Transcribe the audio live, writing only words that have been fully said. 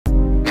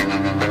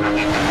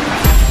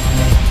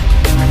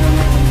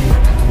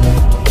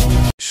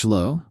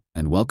Hello,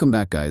 and welcome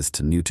back guys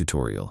to new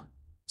tutorial.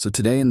 So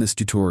today in this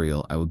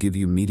tutorial I will give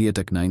you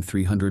Mediatek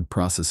 9300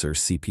 processor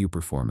CPU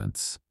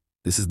performance.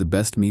 This is the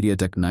best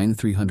Mediatek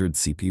 9300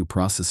 CPU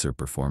processor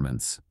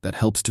performance that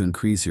helps to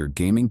increase your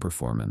gaming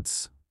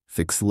performance,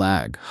 fix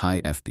lag, high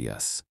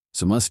FPS.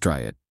 So must try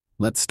it.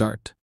 Let's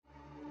start.